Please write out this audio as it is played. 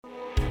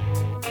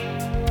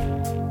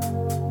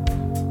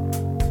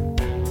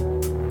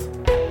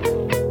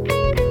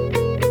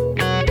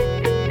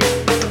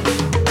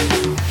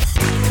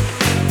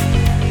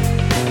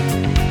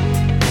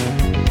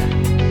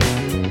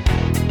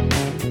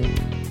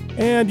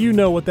And you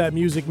know what that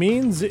music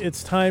means.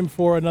 It's time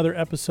for another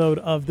episode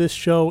of This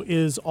Show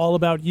is All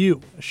About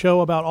You, a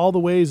show about all the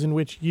ways in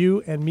which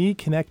you and me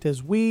connect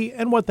as we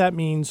and what that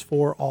means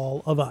for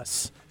all of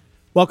us.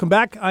 Welcome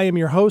back. I am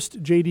your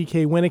host,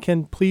 JDK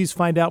Winnikin. Please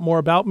find out more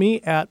about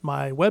me at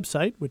my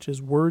website, which is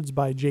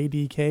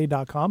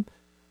wordsbyjdk.com,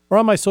 or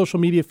on my social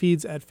media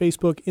feeds at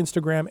Facebook,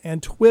 Instagram,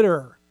 and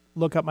Twitter.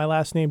 Look up my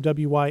last name,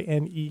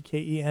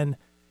 Wineken,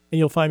 and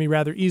you'll find me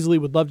rather easily.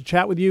 Would love to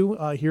chat with you,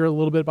 hear a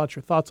little bit about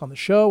your thoughts on the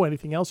show,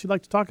 anything else you'd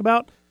like to talk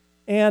about,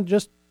 and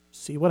just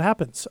see what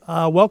happens.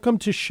 Welcome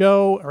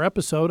to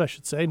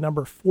episode,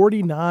 number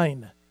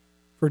 49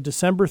 for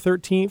December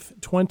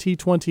 13th,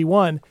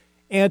 2021.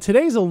 And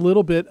today's a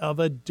little bit of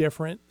a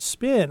different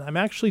spin. I'm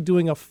actually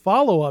doing a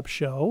follow-up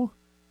show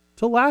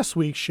to last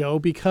week's show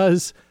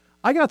because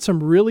I got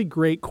some really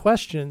great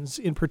questions,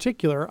 in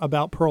particular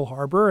about Pearl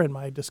Harbor and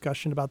my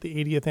discussion about the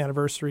 80th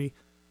anniversary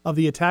of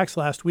the attacks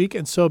last week.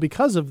 And so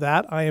because of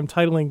that, I am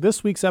titling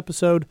this week's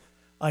episode,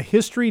 A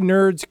History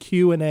Nerds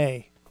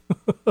Q&A.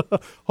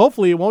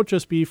 Hopefully it won't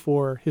just be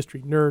for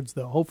history nerds,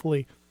 though.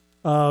 Hopefully,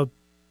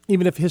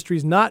 even if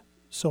history's not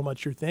so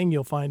much your thing,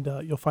 you'll find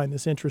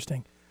this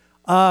interesting.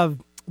 The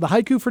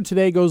haiku for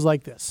today goes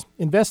like this.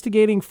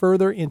 Investigating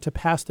further into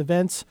past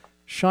events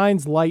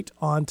shines light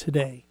on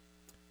today.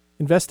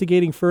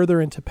 Investigating further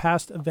into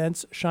past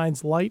events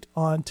shines light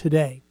on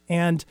today.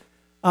 And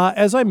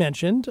as I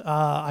mentioned,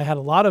 I had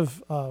a lot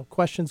of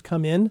questions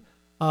come in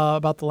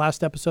about the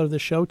last episode of the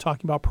show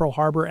talking about Pearl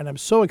Harbor, and I'm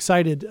so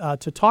excited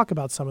to talk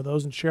about some of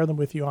those and share them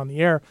with you on the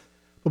air.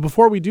 But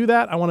before we do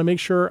that, I want to make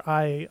sure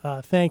I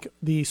thank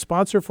the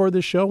sponsor for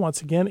this show,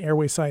 once again,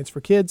 Airway Science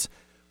for Kids,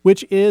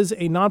 which is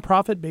a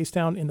nonprofit based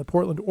down in the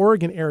Portland,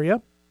 Oregon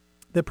area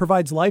that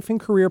provides life and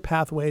career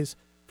pathways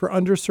for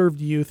underserved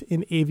youth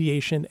in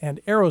aviation and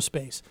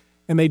aerospace.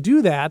 And they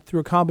do that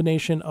through a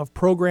combination of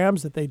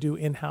programs that they do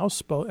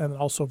in-house and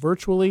also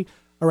virtually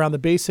around the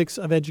basics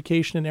of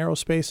education in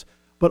aerospace,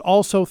 but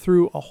also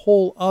through a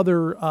whole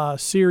other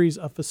series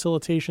of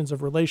facilitations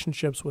of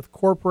relationships with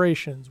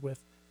corporations,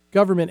 with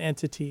government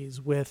entities,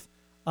 with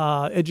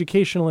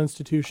educational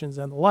institutions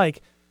and the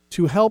like,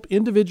 to help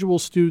individual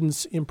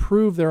students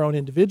improve their own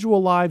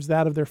individual lives,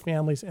 that of their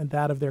families, and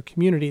that of their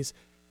communities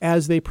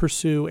as they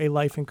pursue a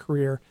life and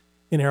career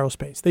in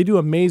aerospace. They do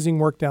amazing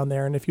work down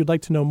there, and if you'd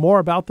like to know more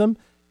about them,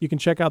 you can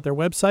check out their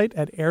website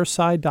at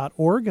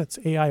airsci.org. That's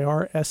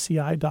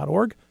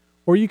airsci.org.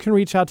 Or you can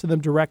reach out to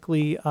them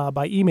directly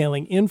by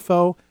emailing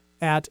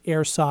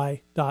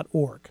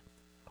info@airsci.org.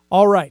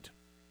 All right.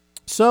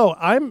 So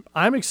I'm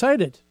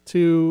excited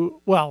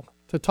to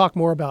talk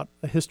more about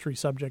a history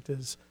subject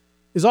is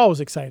always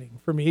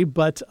exciting for me,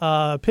 but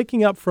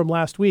picking up from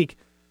last week,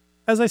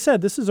 as I said,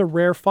 this is a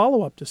rare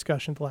follow-up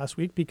discussion to last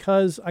week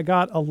because I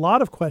got a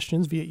lot of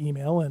questions via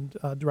email and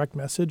direct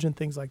message and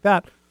things like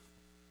that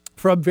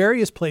from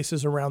various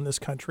places around this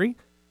country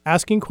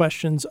asking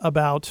questions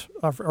about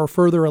or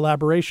further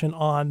elaboration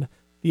on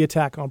the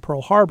attack on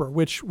Pearl Harbor,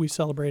 which we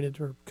celebrated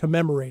or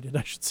commemorated,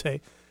 I should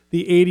say,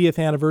 the 80th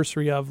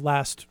anniversary of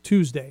last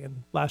Tuesday,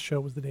 and last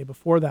show was the day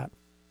before that.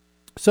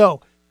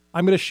 So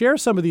I'm going to share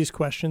some of these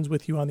questions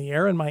with you on the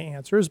air and my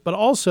answers, but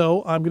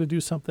also I'm going to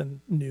do something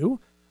new.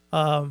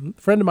 A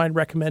friend of mine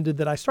recommended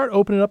that I start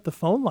opening up the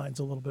phone lines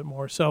a little bit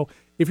more. So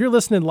if you're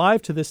listening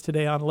live to this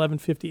today on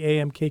 1150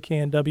 AM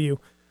KKNW,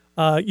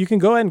 you can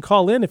go ahead and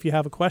call in if you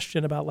have a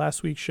question about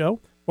last week's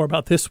show or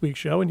about this week's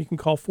show, and you can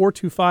call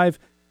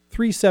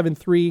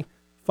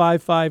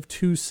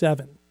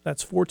 425-373-5527.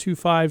 That's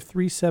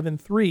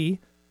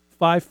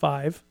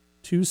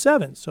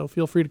 425-373-5527. So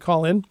feel free to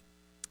call in,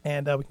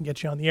 and we can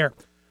get you on the air.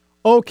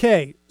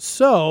 Okay,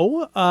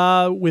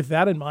 so with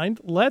that in mind,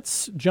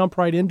 let's jump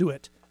right into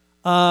it.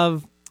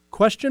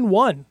 Question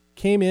 1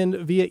 came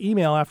in via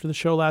email after the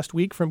show last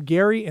week from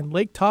Gary in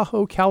Lake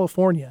Tahoe,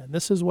 California. And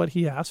this is what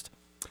he asked.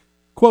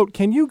 Quote,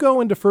 can you go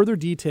into further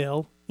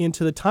detail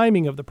into the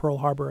timing of the Pearl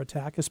Harbor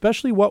attack,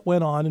 especially what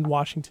went on in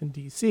Washington,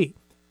 D.C.?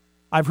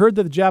 I've heard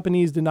that the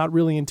Japanese did not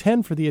really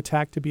intend for the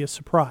attack to be a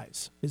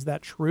surprise. Is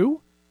that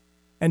true?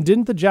 And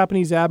didn't the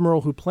Japanese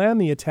admiral who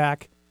planned the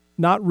attack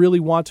not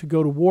really want to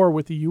go to war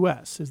with the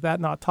U.S.? Is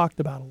that not talked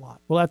about a lot?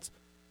 Well,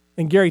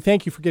 and Gary,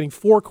 thank you for getting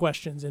 4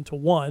 questions into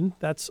one.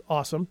 That's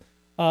awesome.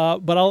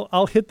 But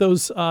I'll hit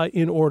those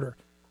in order.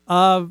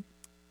 Did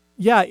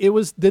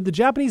the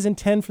Japanese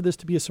intend for this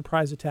to be a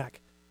surprise attack?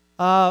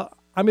 I'm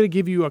going to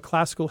give you a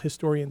classical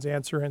historian's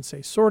answer and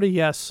say sort of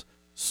yes,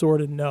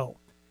 sort of no.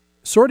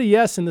 Sort of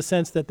yes in the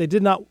sense that they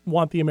did not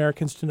want the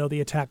Americans to know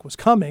the attack was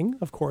coming.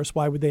 Of course,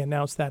 why would they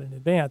announce that in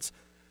advance?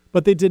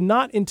 But they did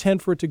not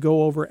intend for it to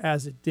go over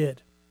as it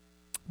did.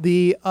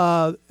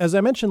 As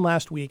I mentioned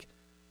last week,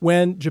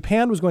 when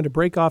Japan was going to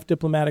break off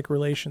diplomatic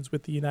relations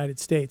with the United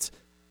States,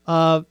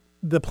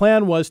 the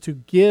plan was to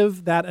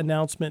give that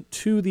announcement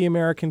to the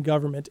American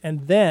government,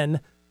 and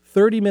then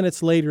 30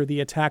 minutes later,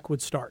 the attack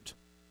would start.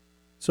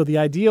 So the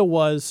idea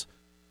was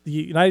the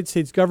United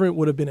States government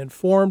would have been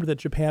informed that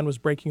Japan was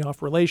breaking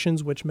off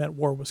relations, which meant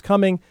war was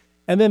coming,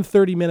 and then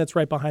 30 minutes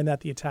right behind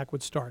that, the attack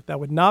would start. That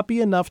would not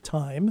be enough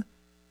time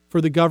for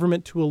the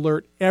government to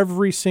alert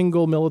every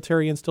single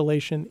military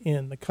installation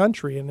in the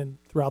country and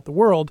throughout the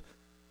world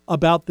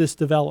about this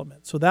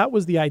development. So that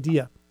was the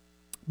idea.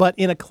 But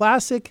in a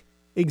classic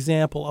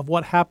example of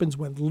what happens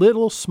when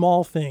little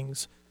small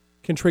things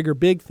can trigger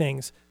big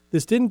things,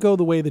 this didn't go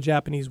the way the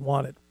Japanese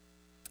wanted.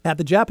 At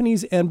the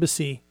Japanese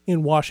embassy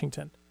in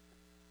Washington,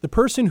 the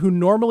person who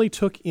normally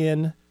took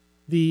in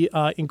the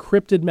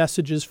encrypted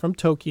messages from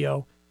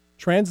Tokyo,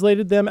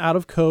 translated them out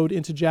of code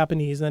into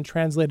Japanese, and then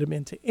translated them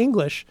into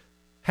English,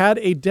 had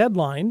a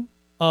deadline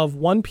of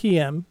 1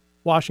 p.m.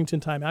 Washington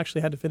time,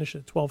 actually had to finish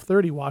at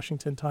 12:30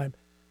 Washington time,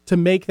 to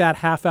make that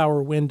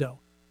half-hour window.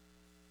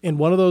 In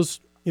one of those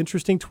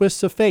interesting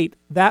twists of fate,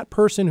 that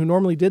person who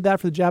normally did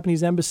that for the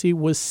Japanese embassy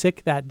was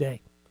sick that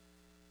day.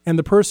 And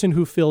the person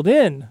who filled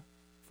in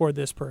for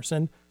this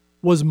person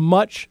was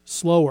much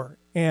slower,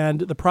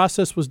 and the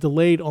process was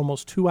delayed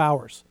almost 2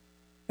 hours.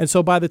 And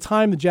so by the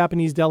time the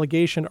Japanese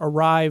delegation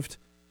arrived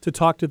to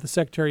talk to the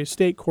Secretary of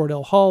State,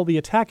 Cordell Hull, the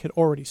attack had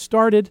already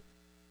started,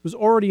 was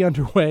already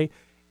underway.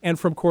 And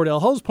from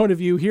Cordell Hull's point of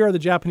view, here are the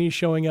Japanese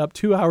showing up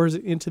 2 hours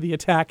into the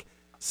attack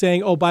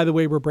saying, oh, by the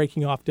way, we're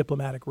breaking off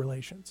diplomatic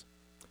relations.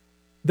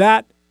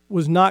 That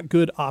was not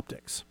good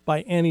optics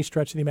by any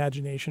stretch of the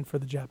imagination for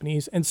the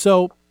Japanese. And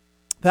so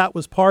that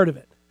was part of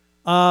it.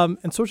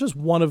 And so it's just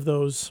one of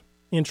those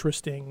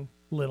interesting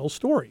little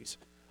stories.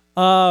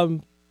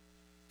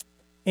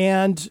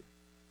 And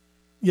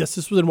yes,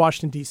 this was in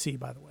Washington, D.C.,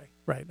 by the way.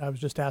 Right. I was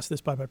just asked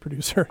this by my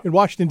producer. In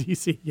Washington,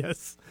 D.C.,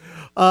 yes.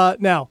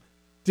 Now,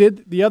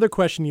 did the other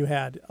question you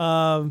had,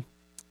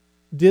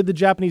 did the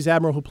Japanese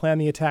admiral who planned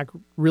the attack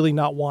really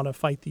not want to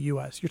fight the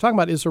U.S.? You're talking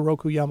about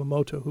Isoroku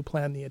Yamamoto, who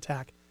planned the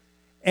attack.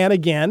 And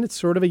again, it's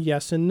sort of a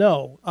yes and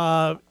no.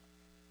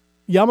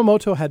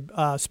 Yamamoto had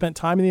spent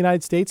time in the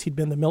United States. He'd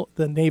been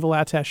the naval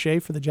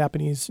attaché for the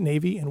Japanese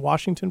Navy in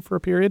Washington for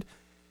a period.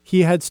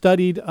 He had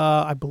studied,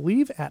 I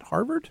believe, at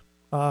Harvard,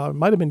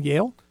 might have been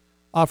Yale,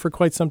 for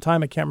quite some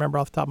time. I can't remember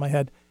off the top of my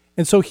head.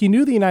 And so he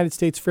knew the United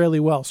States fairly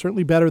well,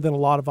 certainly better than a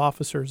lot of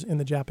officers in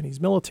the Japanese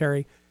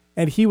military.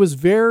 And he was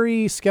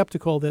very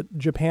skeptical that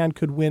Japan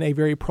could win a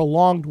very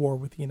prolonged war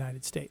with the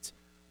United States.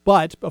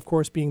 But, of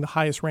course, being the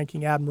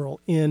highest-ranking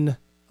admiral in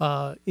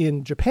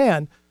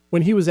Japan,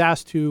 when he was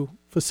asked to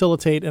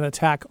facilitate an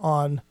attack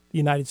on the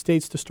United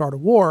States to start a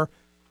war,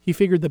 he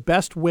figured the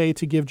best way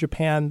to give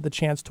Japan the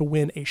chance to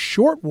win a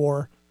short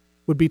war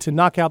would be to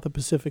knock out the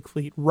Pacific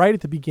Fleet right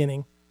at the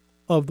beginning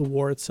of the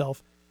war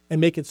itself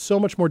and make it so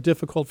much more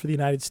difficult for the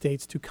United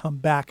States to come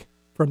back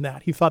from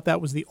that. He thought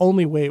that was the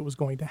only way it was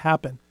going to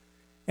happen.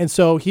 And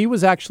so he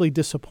was actually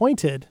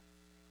disappointed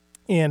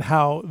in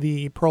how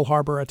the Pearl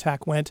Harbor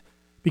attack went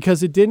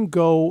because it didn't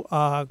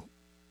go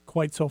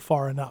quite so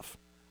far enough.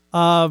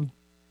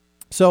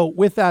 So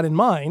with that in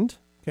mind,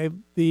 okay,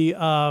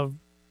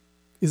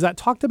 is that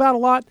talked about a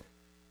lot?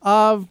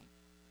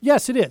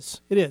 Yes, it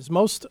is. It is.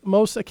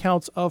 Most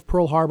accounts of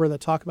Pearl Harbor that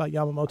talk about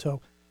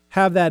Yamamoto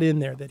have that in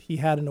there, that he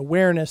had an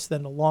awareness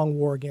that a long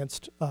war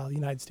against the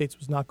United States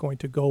was not going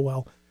to go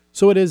well.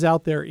 So it is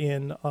out there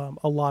in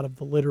a lot of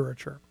the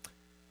literature.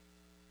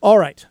 All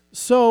right.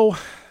 So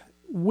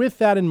with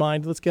that in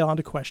mind, let's get on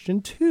to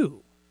question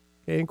 2.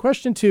 Okay, and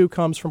question 2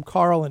 comes from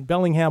Carl in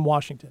Bellingham,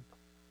 Washington,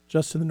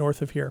 just to the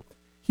north of here.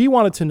 He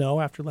wanted to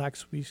know, after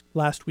last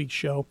week's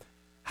show,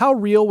 how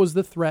real was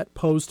the threat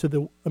posed to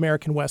the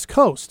American West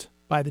Coast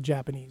by the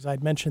Japanese?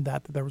 I'd mentioned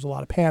that there was a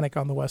lot of panic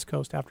on the West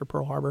Coast after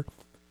Pearl Harbor.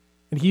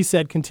 And he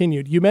said,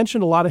 continued, you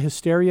mentioned a lot of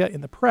hysteria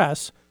in the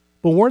press,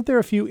 but weren't there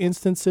a few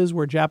instances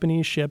where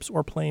Japanese ships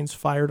or planes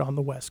fired on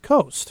the West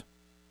Coast?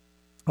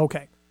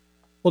 Okay.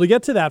 Well, to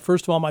get to that,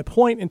 first of all, my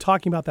point in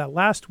talking about that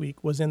last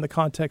week was in the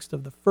context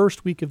of the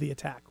first week of the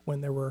attack, when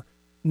there were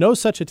no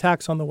such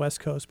attacks on the West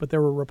Coast, but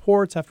there were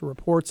reports after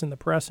reports in the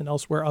press and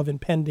elsewhere of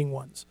impending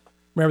ones.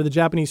 Remember, the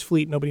Japanese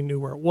fleet, nobody knew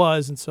where it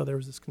was, and so there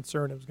was this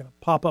concern it was going to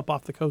pop up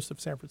off the coast of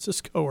San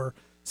Francisco or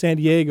San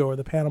Diego or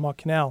the Panama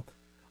Canal.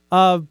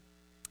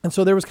 And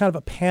so there was kind of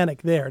a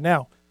panic there.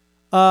 Now,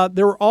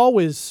 there were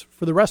always,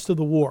 for the rest of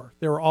the war,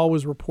 there were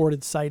always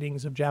reported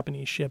sightings of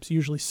Japanese ships,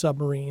 usually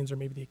submarines or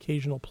maybe the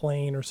occasional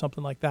plane or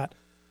something like that,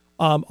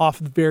 off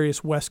the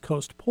various West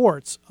Coast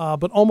ports.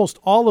 But almost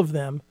all of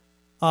them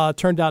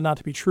turned out not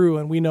to be true.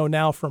 And we know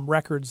now from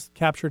records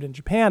captured in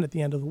Japan at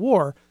the end of the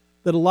war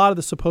that a lot of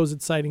the supposed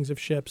sightings of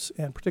ships,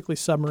 and particularly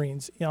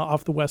submarines,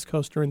 off the West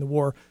Coast during the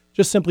war,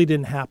 just simply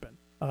didn't happen.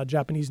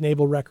 Japanese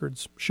naval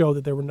records show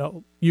that there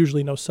were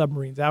usually no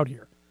submarines out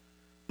here.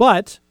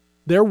 But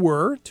there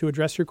were, to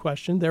address your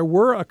question, there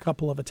were a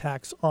couple of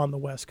attacks on the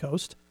West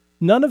Coast,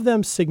 none of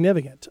them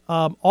significant.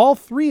 All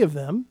 3 of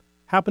them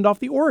happened off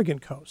the Oregon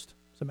coast,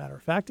 as a matter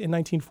of fact, in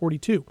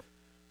 1942.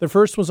 The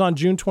first was on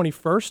June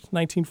 21st,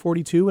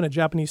 1942, when a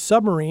Japanese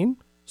submarine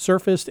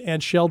surfaced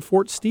and shelled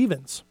Fort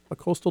Stevens, a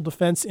coastal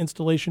defense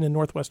installation in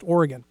northwest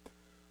Oregon.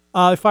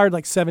 They fired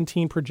like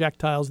 17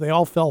 projectiles. They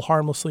all fell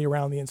harmlessly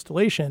around the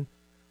installation.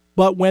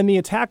 But when the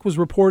attack was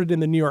reported in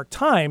the New York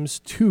Times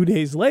 2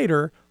 days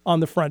later on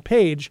the front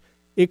page,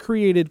 it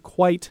created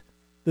quite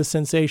the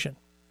sensation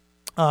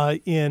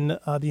in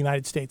the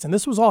United States. And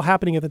this was all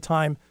happening at the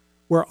time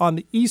where on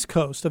the east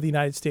coast of the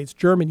United States,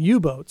 German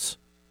U-boats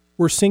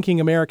were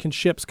sinking American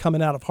ships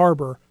coming out of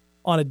harbor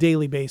on a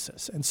daily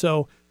basis. And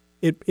so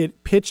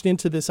it pitched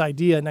into this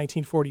idea in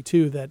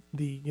 1942 that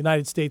the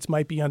United States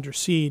might be under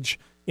siege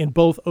in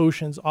both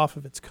oceans off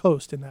of its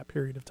coast in that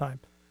period of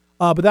time.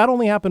 But that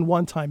only happened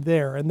one time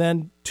there. And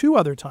then two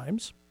other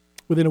times,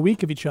 within a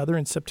week of each other,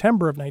 in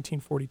September of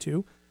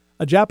 1942,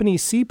 a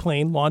Japanese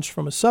seaplane launched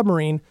from a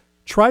submarine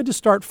tried to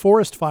start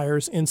forest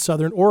fires in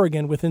southern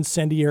Oregon with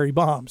incendiary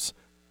bombs.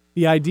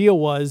 The idea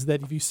was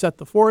that if you set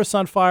the forests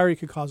on fire, you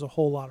could cause a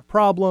whole lot of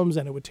problems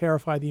and it would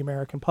terrify the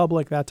American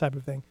public, that type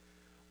of thing.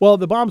 Well,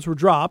 the bombs were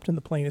dropped and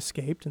the plane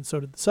escaped, and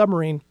so did the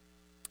submarine,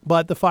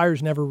 but the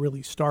fires never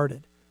really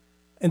started.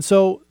 And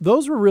so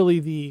those were really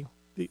the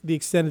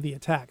extent of the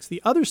attacks.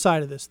 The other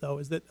side of this, though,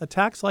 is that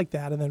attacks like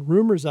that and then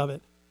rumors of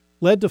it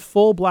led to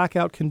full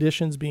blackout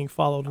conditions being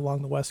followed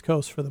along the West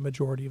Coast for the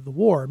majority of the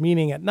war,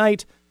 meaning at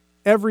night,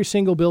 every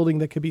single building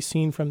that could be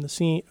seen from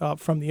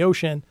the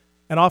ocean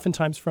and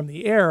oftentimes from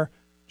the air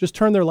just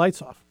turned their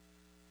lights off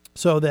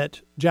so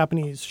that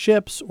Japanese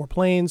ships or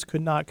planes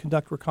could not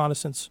conduct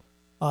reconnaissance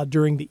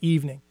during the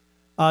evening.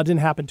 It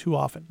didn't happen too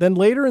often. Then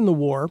later in the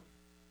war,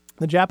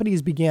 the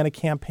Japanese began a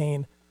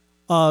campaign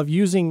of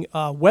using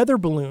weather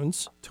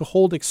balloons to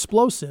hold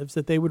explosives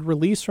that they would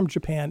release from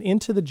Japan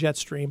into the jet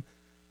stream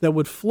that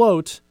would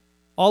float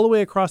all the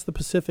way across the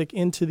Pacific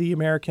into the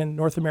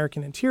North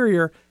American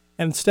interior,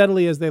 and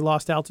steadily as they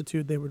lost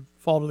altitude, they would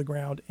fall to the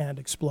ground and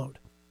explode.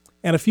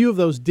 And a few of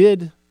those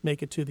did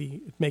make it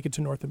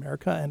to North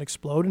America and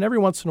explode. And every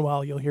once in a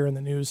while, you'll hear in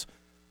the news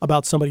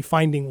about somebody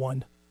finding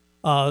one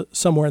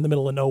somewhere in the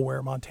middle of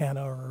nowhere,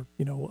 Montana or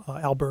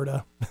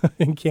Alberta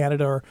in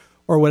Canada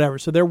or whatever.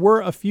 So there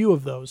were a few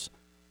of those,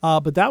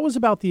 but that was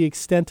about the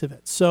extent of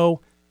it. So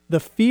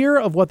the fear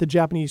of what the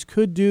Japanese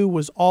could do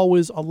was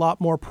always a lot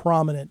more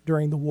prominent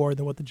during the war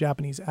than what the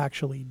Japanese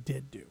actually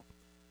did do.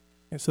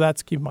 And so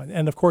that's keep in mind.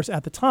 And of course,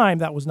 at the time,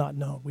 that was not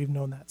known. We've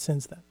known that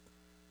since then.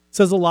 It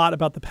says a lot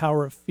about the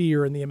power of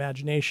fear and the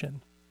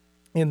imagination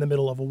in the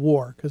middle of a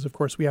war, because of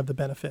course we have the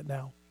benefit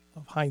now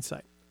of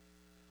hindsight.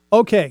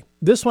 Okay,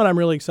 this one I'm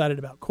really excited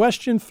about.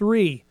 Question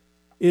 3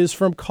 is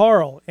from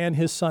Carl and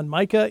his son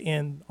Micah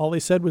in, all they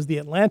said was the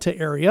Atlanta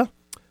area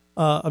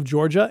of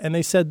Georgia. And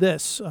they said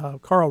this,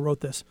 Carl wrote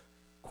this,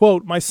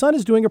 quote, "My son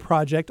is doing a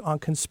project on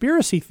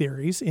conspiracy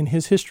theories in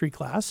his history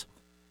class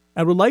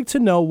and would like to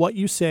know what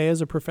you say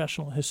as a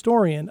professional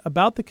historian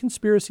about the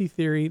conspiracy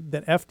theory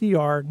that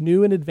FDR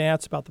knew in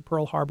advance about the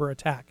Pearl Harbor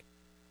attack.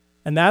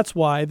 And that's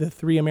why the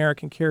 3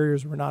 American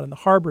carriers were not in the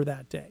harbor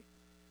that day.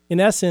 In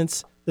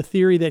essence, the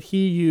theory that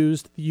he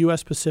used the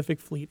U.S.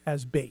 Pacific Fleet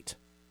as bait.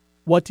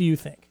 What do you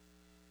think?"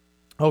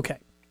 Okay.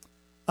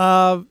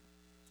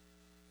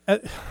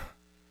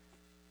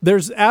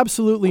 There's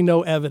absolutely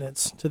no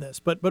evidence to this.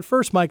 But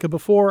first, Micah,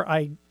 before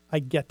I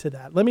get to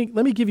that, let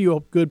me give you a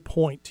good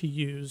point to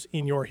use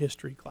in your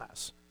history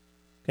class.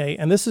 Okay,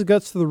 and this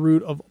gets to the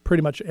root of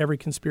pretty much every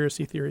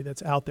conspiracy theory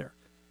that's out there.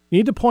 You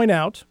need to point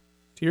out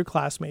to your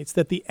classmates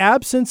that the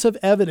absence of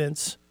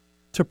evidence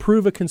to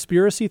prove a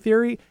conspiracy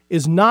theory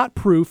is not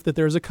proof that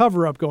there's a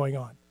cover-up going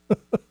on.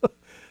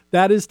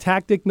 That is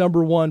tactic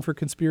number 1 for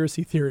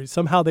conspiracy theories.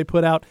 Somehow they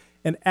put out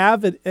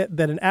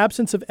that an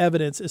absence of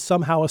evidence is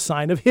somehow a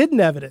sign of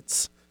hidden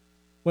evidence,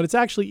 when it's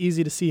actually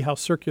easy to see how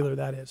circular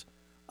that is.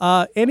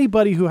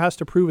 Anybody who has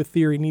to prove a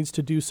theory needs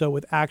to do so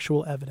with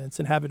actual evidence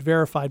and have it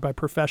verified by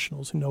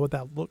professionals who know what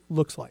that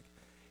looks like.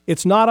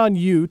 It's not on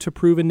you to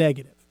prove a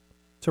negative,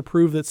 to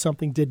prove that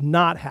something did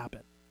not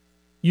happen.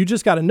 You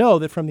just got to know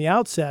that from the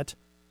outset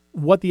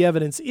what the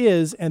evidence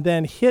is, and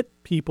then hit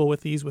people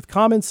with these with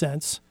common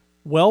sense,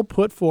 well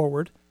put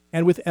forward,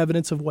 and with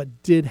evidence of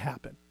what did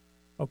happen.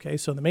 Okay,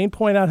 so the main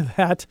point out of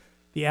that,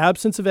 the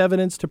absence of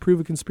evidence to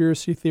prove a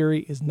conspiracy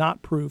theory is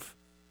not proof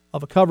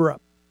of a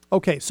cover-up.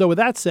 Okay, so with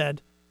that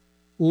said,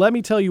 let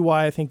me tell you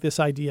why I think this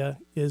idea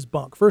is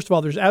bunk. First of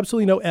all, there's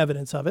absolutely no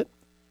evidence of it.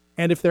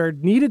 And if there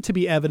needed to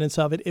be evidence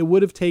of it, it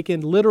would have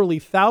taken literally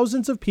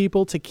thousands of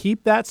people to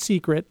keep that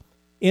secret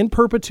in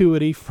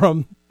perpetuity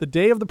from the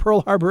day of the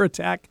Pearl Harbor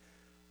attack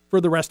for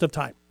the rest of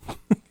time.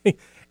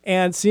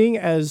 And seeing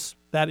as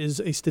that is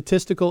a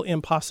statistical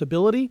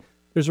impossibility,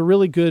 there's a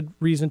really good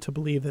reason to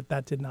believe that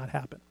that did not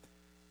happen.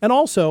 And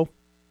also,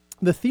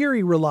 this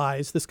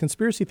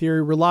conspiracy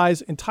theory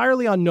relies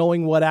entirely on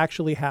knowing what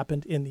actually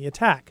happened in the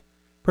attack,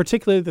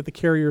 particularly that the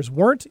carriers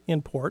weren't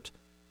in port,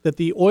 that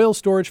the oil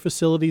storage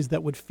facilities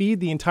that would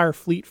feed the entire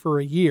fleet for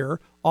a year,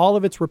 all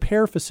of its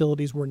repair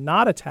facilities were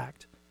not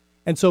attacked.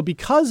 And so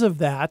because of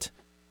that,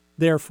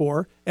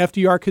 therefore,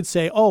 FDR could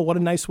say, oh, what a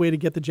nice way to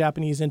get the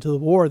Japanese into the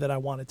war that I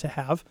wanted to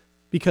have,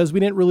 because we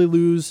didn't really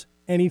lose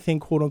anything,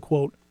 quote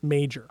unquote,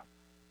 major.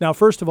 Now,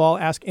 first of all,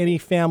 ask any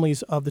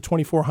families of the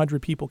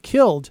 2,400 people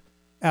killed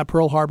at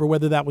Pearl Harbor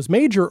whether that was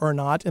major or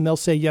not, and they'll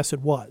say, yes,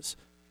 it was.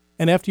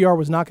 And FDR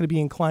was not going to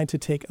be inclined to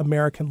take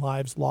American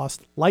lives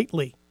lost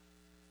lightly.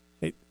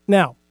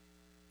 Now,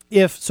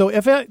 so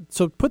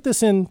put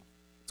this in,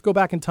 let's go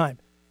back in time.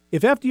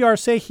 If FDR,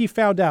 say he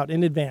found out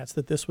in advance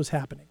that this was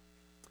happening,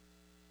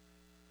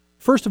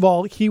 First of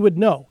all, he would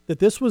know that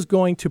this was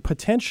going to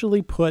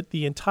potentially put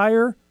the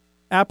entire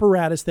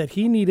apparatus that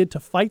he needed to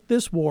fight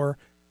this war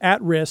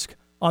at risk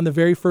on the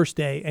very first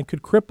day and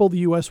could cripple the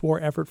U.S. war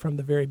effort from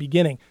the very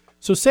beginning.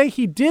 So say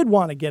he did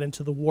want to get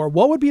into the war,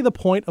 what would be the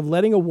point of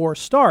letting a war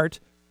start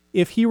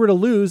if he were to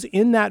lose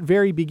in that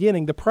very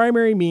beginning the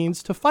primary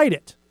means to fight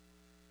it?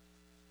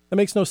 That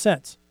makes no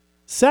sense.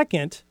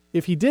 Second,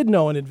 if he did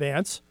know in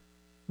advance,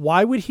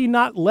 why would he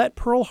not let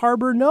Pearl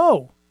Harbor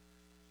know?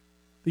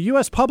 The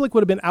U.S. public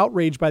would have been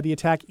outraged by the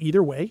attack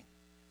either way.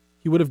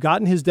 He would have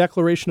gotten his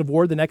declaration of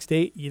war the next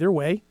day either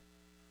way.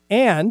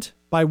 And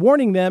by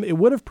warning them, it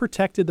would have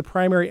protected the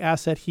primary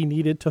asset he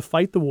needed to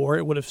fight the war.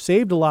 It would have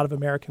saved a lot of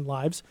American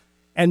lives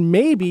and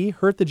maybe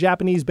hurt the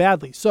Japanese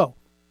badly. So,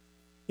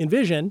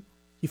 envision,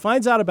 he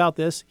finds out about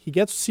this. He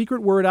gets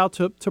secret word out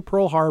to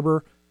Pearl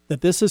Harbor that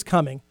this is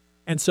coming.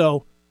 And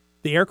so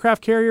the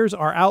aircraft carriers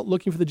are out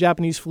looking for the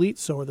Japanese fleet.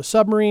 So are the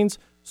submarines.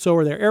 So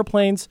are their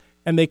airplanes.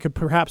 And they could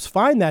perhaps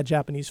find that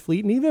Japanese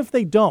fleet. And even if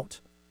they don't,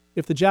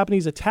 if the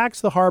Japanese attacks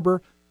the harbor,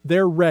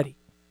 they're ready.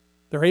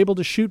 They're able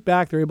to shoot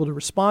back. They're able to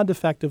respond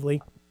effectively.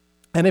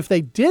 And if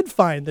they did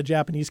find the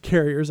Japanese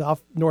carriers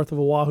off north of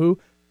Oahu,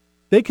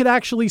 they could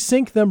actually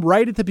sink them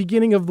right at the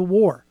beginning of the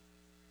war.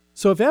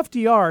 So if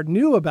FDR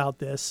knew about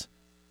this,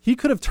 he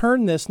could have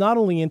turned this not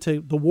only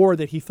into the war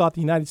that he thought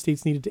the United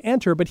States needed to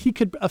enter, but he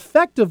could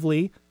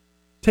effectively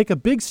take a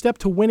big step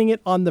to winning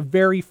it on the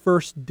very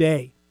first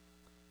day.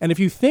 And if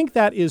you think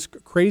that is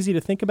crazy to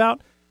think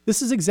about,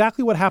 this is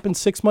exactly what happened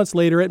 6 months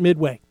later at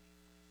Midway,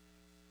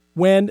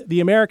 when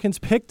the Americans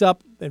picked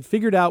up and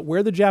figured out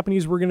where the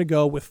Japanese were going to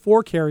go with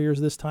 4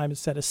 carriers this time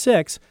instead of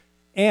 6,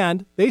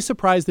 and they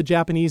surprised the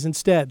Japanese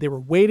instead. They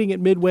were waiting at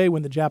Midway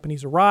when the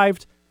Japanese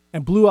arrived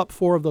and blew up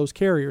 4 of those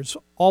carriers.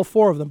 All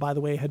 4 of them, by the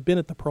way, had been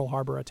at the Pearl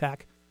Harbor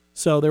attack.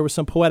 So there was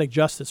some poetic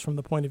justice from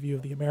the point of view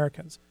of the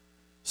Americans.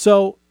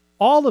 So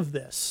all of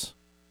this,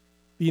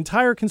 the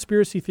entire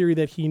conspiracy theory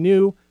that he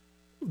knew,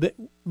 that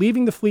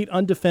leaving the fleet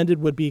undefended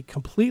would be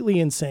completely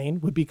insane,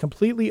 would be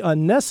completely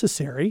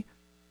unnecessary.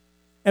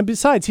 And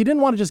besides, he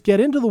didn't want to just get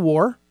into the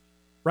war,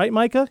 right,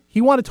 Micah? He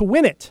wanted to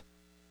win it.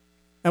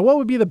 And what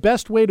would be the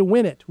best way to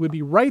win it? Would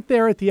be right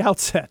there at the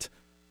outset,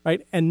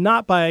 right? And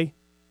not by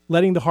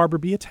letting the harbor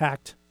be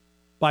attacked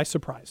by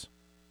surprise.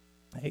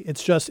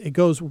 It's just, it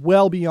goes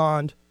well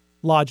beyond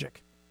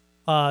logic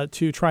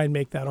to try and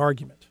make that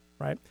argument,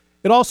 right?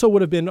 It also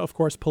would have been, of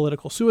course,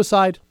 political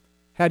suicide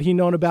had he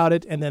known about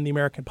it and then the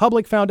American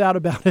public found out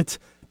about it.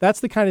 That's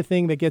the kind of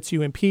thing that gets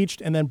you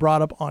impeached and then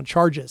brought up on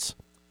charges.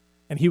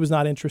 And he was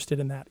not interested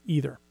in that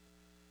either.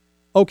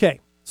 Okay,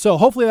 so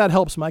hopefully that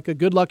helps, Micah.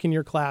 Good luck in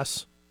your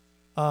class.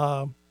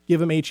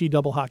 Give him HE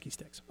double hockey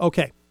sticks.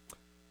 Okay,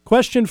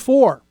 question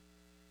 4.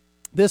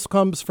 This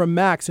comes from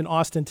Max in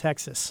Austin,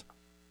 Texas.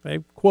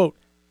 Okay, quote,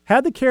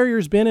 had the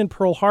carriers been in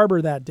Pearl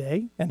Harbor that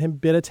day and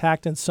had been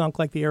attacked and sunk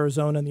like the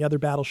Arizona and the other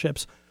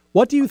battleships,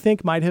 what do you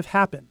think might have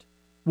happened?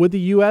 Would the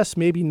U.S.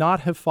 maybe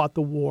not have fought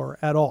the war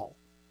at all?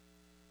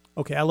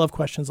 Okay, I love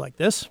questions like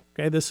this.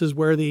 Okay, this is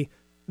where the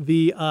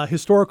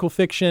historical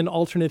fiction,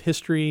 alternate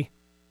history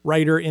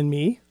writer in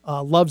me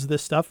loves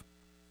this stuff.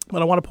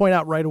 But I want to point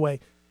out right away,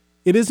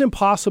 it is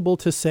impossible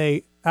to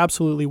say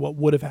absolutely what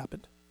would have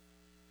happened.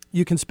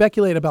 You can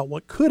speculate about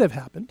what could have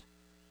happened.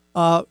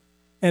 And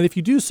if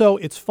you do so,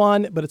 it's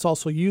fun, but it's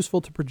also useful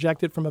to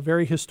project it from a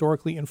very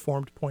historically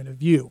informed point of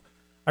view.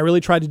 I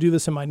really tried to do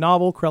this in my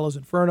novel, Crella's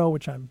Inferno,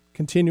 which I'm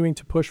continuing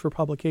to push for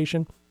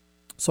publication.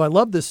 So I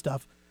love this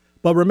stuff.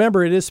 But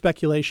remember, it is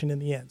speculation in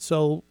the end.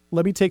 So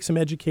let me take some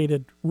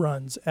educated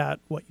runs at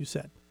what you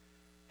said.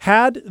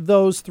 Had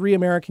those 3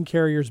 American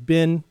carriers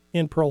been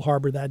in Pearl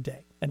Harbor that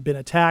day and been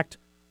attacked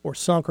or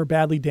sunk or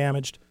badly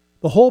damaged,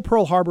 the whole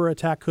Pearl Harbor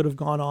attack could have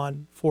gone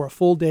on for a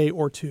full day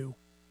or 2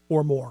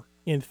 or more,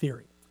 in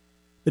theory.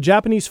 The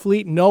Japanese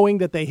fleet, knowing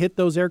that they hit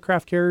those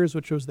aircraft carriers,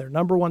 which was their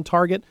number one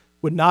target,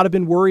 would not have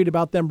been worried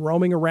about them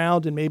roaming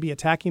around and maybe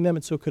attacking them,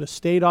 and so could have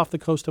stayed off the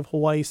coast of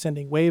Hawaii,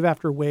 sending wave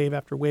after wave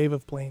after wave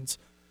of planes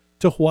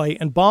to Hawaii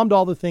and bombed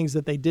all the things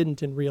that they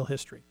didn't in real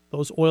history.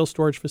 Those oil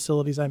storage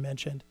facilities I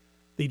mentioned,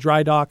 the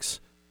dry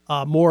docks,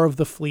 more of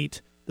the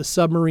fleet, the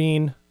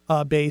submarine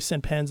base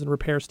and pens and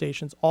repair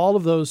stations, all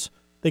of those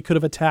they could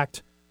have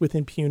attacked with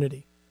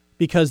impunity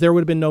because there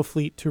would have been no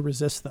fleet to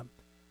resist them.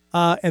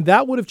 And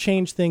that would have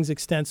changed things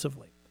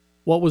extensively.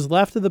 What was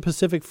left of the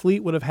Pacific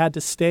Fleet would have had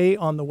to stay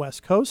on the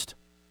West Coast,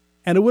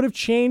 and it would have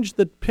changed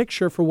the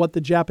picture for what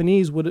the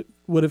Japanese would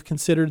have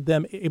considered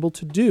them able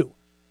to do.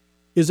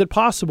 Is it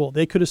possible?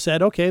 They could have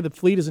said, okay, the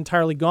fleet is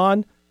entirely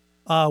gone.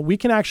 We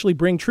can actually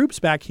bring troops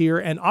back here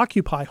and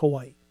occupy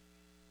Hawaii.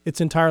 It's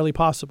entirely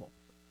possible.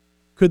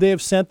 Could they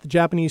have sent the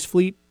Japanese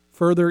fleet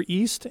further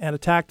east and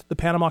attacked the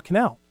Panama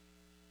Canal?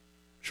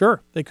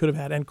 Sure, they could have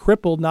had, and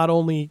crippled not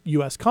only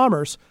U.S.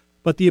 commerce,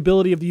 but the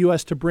ability of the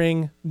U.S. to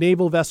bring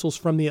naval vessels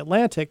from the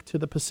Atlantic to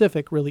the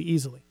Pacific really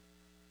easily.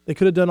 They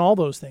could have done all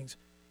those things.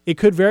 It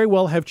could very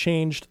well have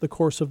changed the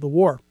course of the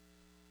war.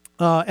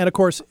 And of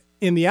course,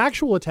 in the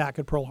actual attack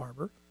at Pearl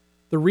Harbor,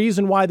 the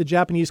reason why the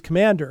Japanese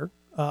commander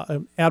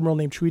an admiral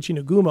named Chuichi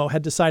Nagumo,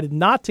 had decided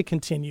not to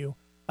continue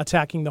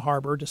attacking the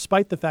harbor,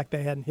 despite the fact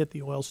they hadn't hit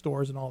the oil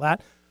stores and all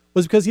that,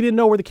 was because he didn't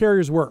know where the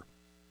carriers were,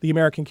 the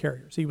American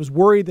carriers. He was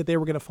worried that they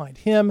were going to find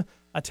him,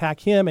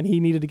 attack him, and he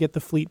needed to get the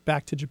fleet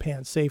back to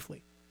Japan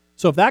safely.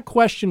 So if that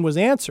question was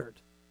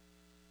answered,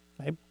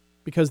 right,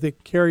 because the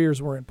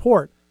carriers were in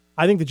port,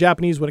 I think the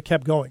Japanese would have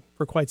kept going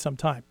for quite some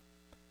time.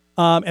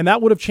 And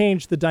that would have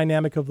changed the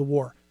dynamic of the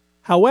war.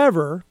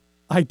 However,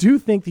 I do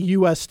think the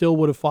U.S. still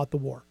would have fought the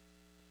war.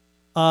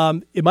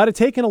 It might have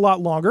taken a lot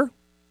longer,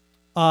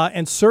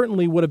 and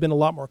certainly would have been a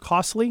lot more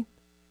costly,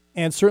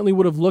 and certainly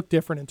would have looked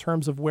different in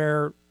terms of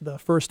where the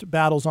first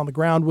battles on the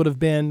ground would have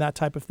been, that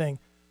type of thing.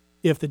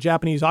 If the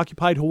Japanese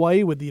occupied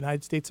Hawaii, would the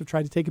United States have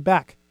tried to take it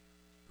back?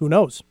 Who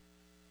knows?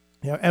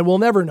 And we'll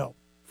never know,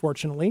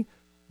 fortunately.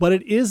 But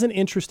it is an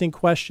interesting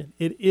question.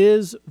 It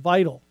is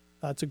vital.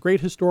 It's a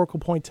great historical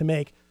point to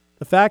make.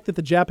 The fact that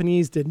the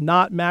Japanese did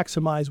not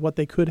maximize what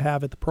they could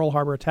have at the Pearl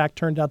Harbor attack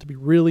turned out to be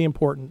really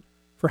important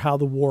for how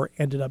the war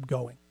ended up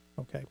going.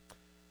 Okay.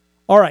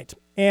 All right.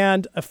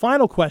 And a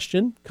final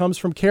question comes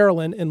from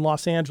Carolyn in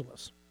Los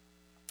Angeles.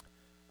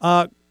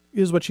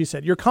 Here's what she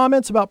said. Your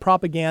comments about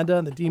propaganda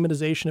and the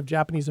demonization of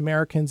Japanese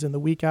Americans in the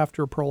week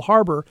after Pearl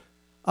Harbor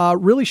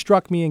really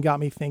struck me and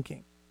got me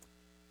thinking.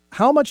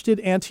 How much did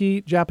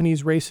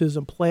anti-Japanese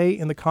racism play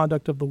in the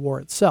conduct of the war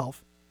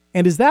itself?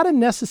 And is that a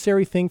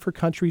necessary thing for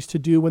countries to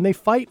do when they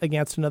fight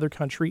against another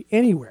country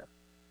anywhere?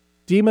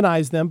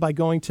 Demonize them by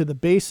going to the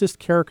basest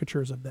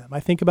caricatures of them. I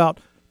think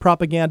about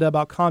propaganda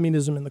about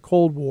communism in the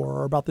Cold War,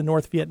 or about the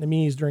North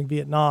Vietnamese during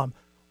Vietnam,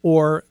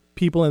 or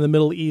people in the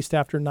Middle East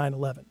after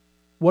 9/11.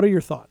 What are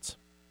your thoughts?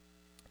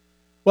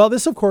 Well,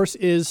 this, of course,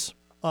 is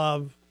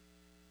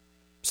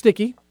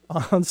sticky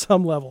on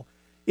some level.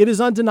 It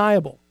is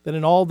undeniable that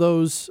in all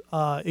those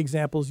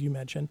examples you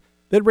mentioned,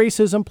 that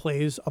racism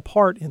plays a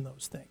part in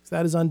those things.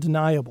 That is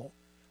undeniable.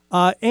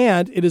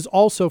 And it is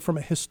also, from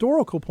a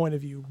historical point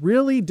of view,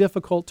 really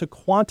difficult to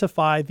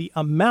quantify the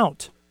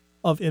amount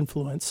of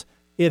influence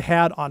it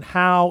had on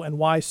how and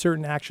why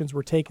certain actions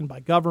were taken by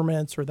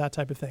governments or that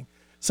type of thing.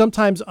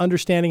 Sometimes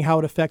understanding how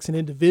it affects an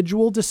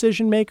individual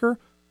decision maker,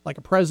 like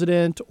a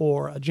president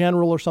or a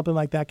general or something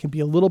like that, can be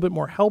a little bit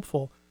more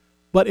helpful.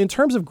 But in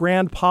terms of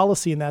grand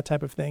policy and that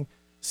type of thing,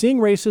 seeing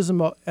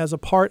racism as a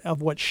part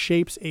of what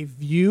shapes a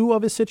view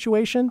of a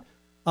situation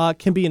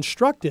can be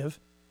instructive.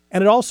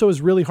 And it also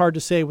is really hard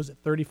to say, was it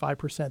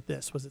 35%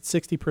 this? Was it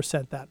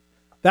 60% that?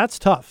 That's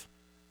tough.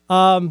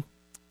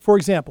 For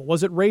example,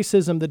 was it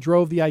racism that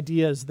drove the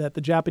ideas that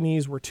the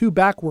Japanese were too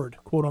backward,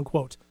 quote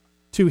unquote,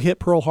 to hit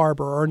Pearl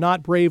Harbor, or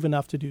not brave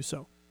enough to do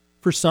so?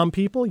 For some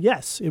people,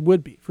 yes, it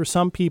would be. For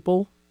some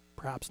people,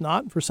 perhaps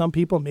not. For some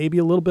people, maybe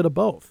a little bit of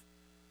both.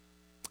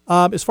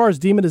 As far as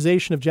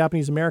demonization of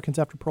Japanese Americans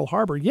after Pearl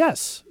Harbor,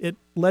 yes, it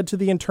led to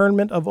the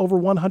internment of over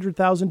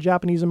 100,000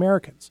 Japanese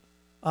Americans.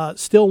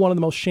 Still one of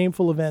the most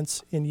shameful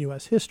events in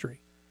U.S.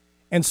 history.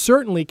 And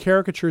certainly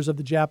caricatures of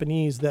the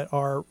Japanese that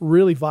are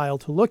really vile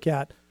to look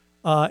at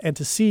and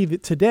to see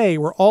that today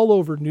were all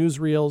over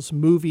newsreels,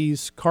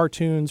 movies,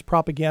 cartoons,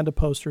 propaganda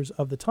posters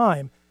of the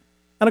time.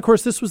 And of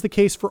course, this was the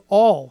case for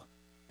all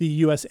the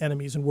U.S.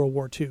 enemies in World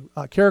War II.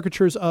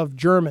 Caricatures of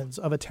Germans,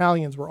 of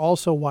Italians were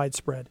also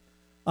widespread.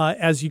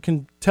 As you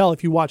can tell,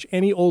 if you watch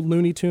any old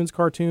Looney Tunes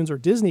cartoons or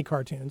Disney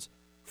cartoons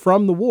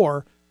from the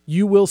war,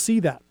 you will see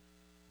that.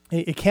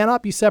 It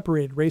cannot be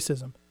separated,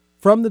 racism,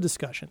 from the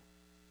discussion.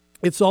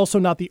 It's also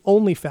not the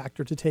only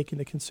factor to take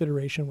into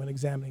consideration when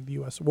examining the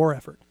U.S. war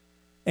effort.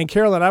 And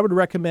Carolyn, I would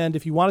recommend,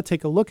 if you want to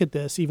take a look at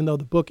this, even though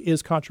the book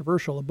is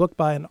controversial, a book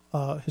by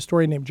a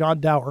historian named John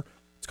Dower.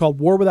 It's called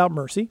War Without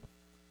Mercy,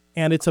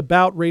 and it's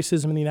about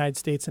racism in the United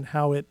States and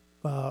how it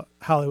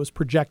was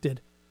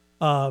projected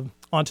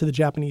onto the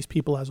Japanese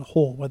people as a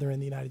whole, whether in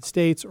the United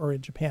States or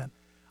in Japan.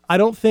 I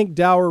don't think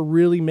Dower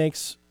really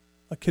makes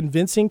a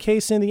convincing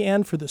case in the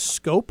end for the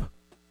scope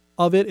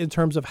of it in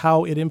terms of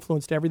how it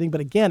influenced everything. But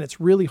again, it's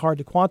really hard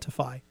to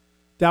quantify.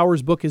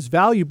 Dower's book is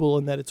valuable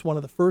in that it's one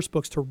of the first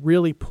books to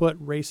really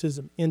put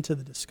racism into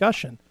the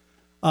discussion.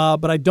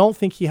 But I don't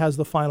think he has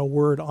the final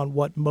word on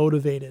what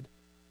motivated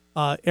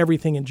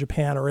everything in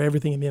Japan or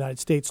everything in the United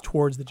States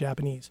towards the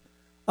Japanese.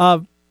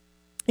 And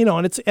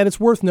it's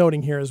worth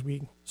noting here as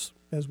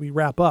we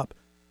wrap up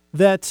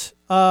that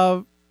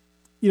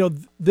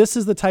this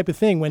is the type of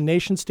thing when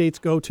nation states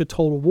go to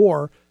total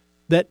war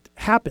that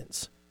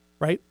happens,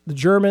 right? The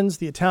Germans,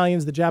 the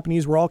Italians, the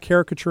Japanese were all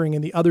caricaturing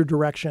in the other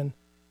direction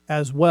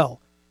as well.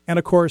 And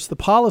of course, the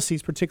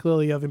policies,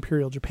 particularly of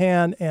Imperial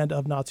Japan and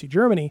of Nazi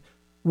Germany,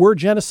 were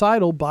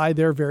genocidal by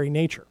their very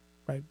nature,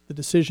 right? The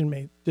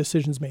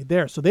decisions made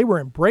there. So they were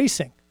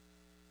embracing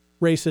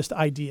racist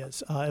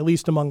ideas, at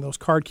least among those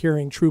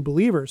card-carrying true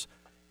believers.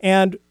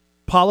 And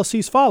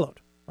policies followed,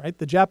 right?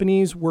 The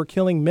Japanese were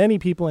killing many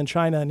people in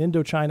China and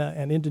Indochina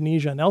and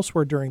Indonesia and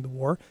elsewhere during the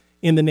war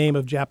in the name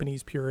of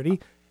Japanese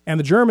purity. And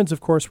the Germans, of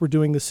course, were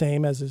doing the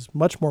same, as is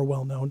much more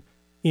well known,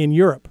 in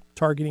Europe,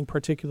 targeting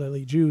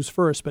particularly Jews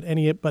first, but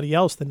anybody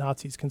else the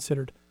Nazis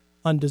considered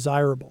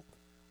undesirable.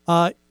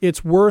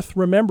 It's worth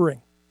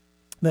remembering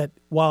that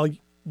while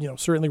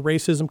certainly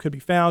racism could be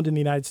found in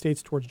the United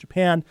States towards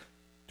Japan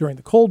during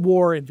the Cold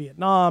War, in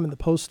Vietnam, in the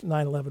post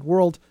 9/11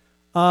 world.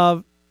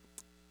 All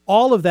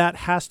of that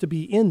has to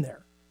be in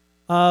there.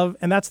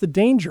 And that's the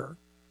danger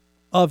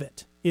of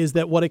it, is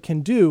that what it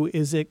can do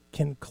is it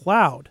can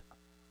cloud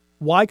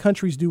why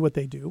countries do what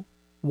they do,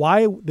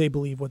 why they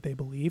believe what they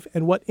believe,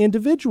 and what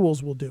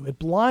individuals will do. It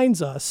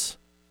blinds us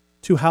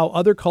to how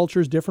other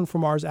cultures different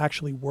from ours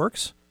actually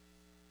works.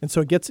 And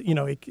so it gets,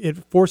 it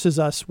forces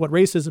us, what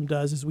racism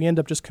does is we end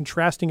up just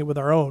contrasting it with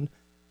our own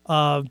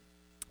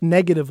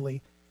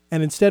negatively.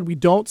 And instead we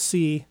don't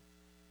see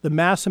the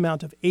mass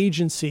amount of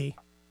agency,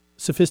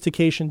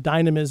 sophistication,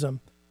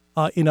 dynamism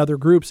in other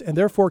groups, and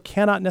therefore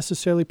cannot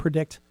necessarily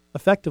predict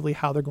effectively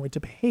how they're going to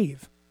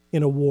behave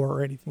in a war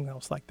or anything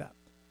else like that.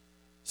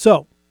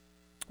 So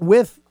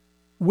with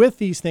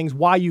these things,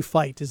 why you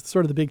fight is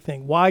sort of the big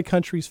thing. Why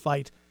countries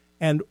fight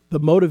and the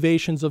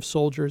motivations of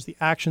soldiers, the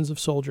actions of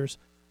soldiers,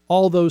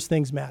 all those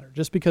things matter.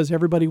 Just because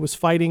everybody was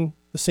fighting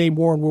the same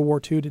war in World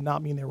War II did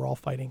not mean they were all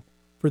fighting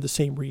for the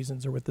same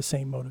reasons or with the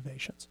same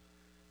motivations.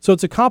 So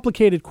it's a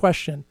complicated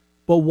question,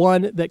 but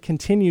one that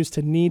continues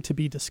to need to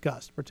be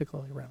discussed,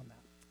 particularly around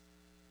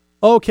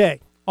that. Okay.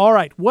 All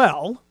right.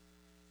 Well,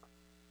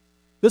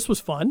 this was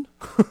fun.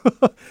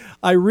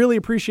 I really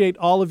appreciate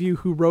all of you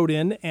who wrote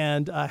in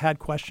and had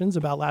questions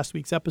about last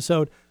week's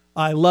episode.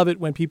 I love it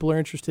when people are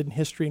interested in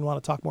history and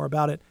want to talk more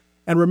about it.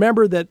 And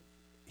remember that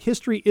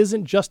history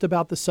isn't just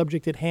about the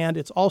subject at hand.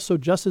 It's also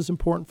just as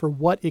important for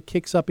what it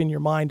kicks up in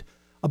your mind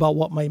about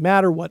what may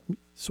matter, what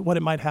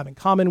it might have in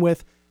common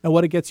with, and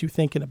what it gets you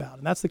thinking about.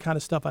 And that's the kind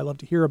of stuff I love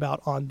to hear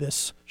about on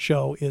this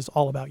show, is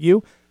all about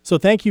you. So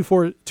thank you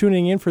for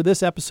tuning in for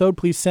this episode.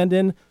 Please send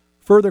in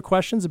further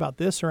questions about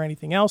this or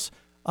anything else.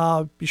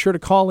 Be sure to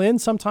call in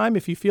sometime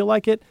if you feel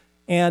like it.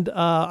 And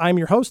I'm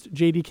your host,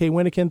 JDK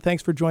Winnikin.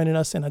 Thanks for joining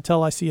us. And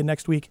until I see you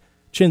next week,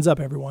 chins up,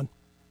 everyone.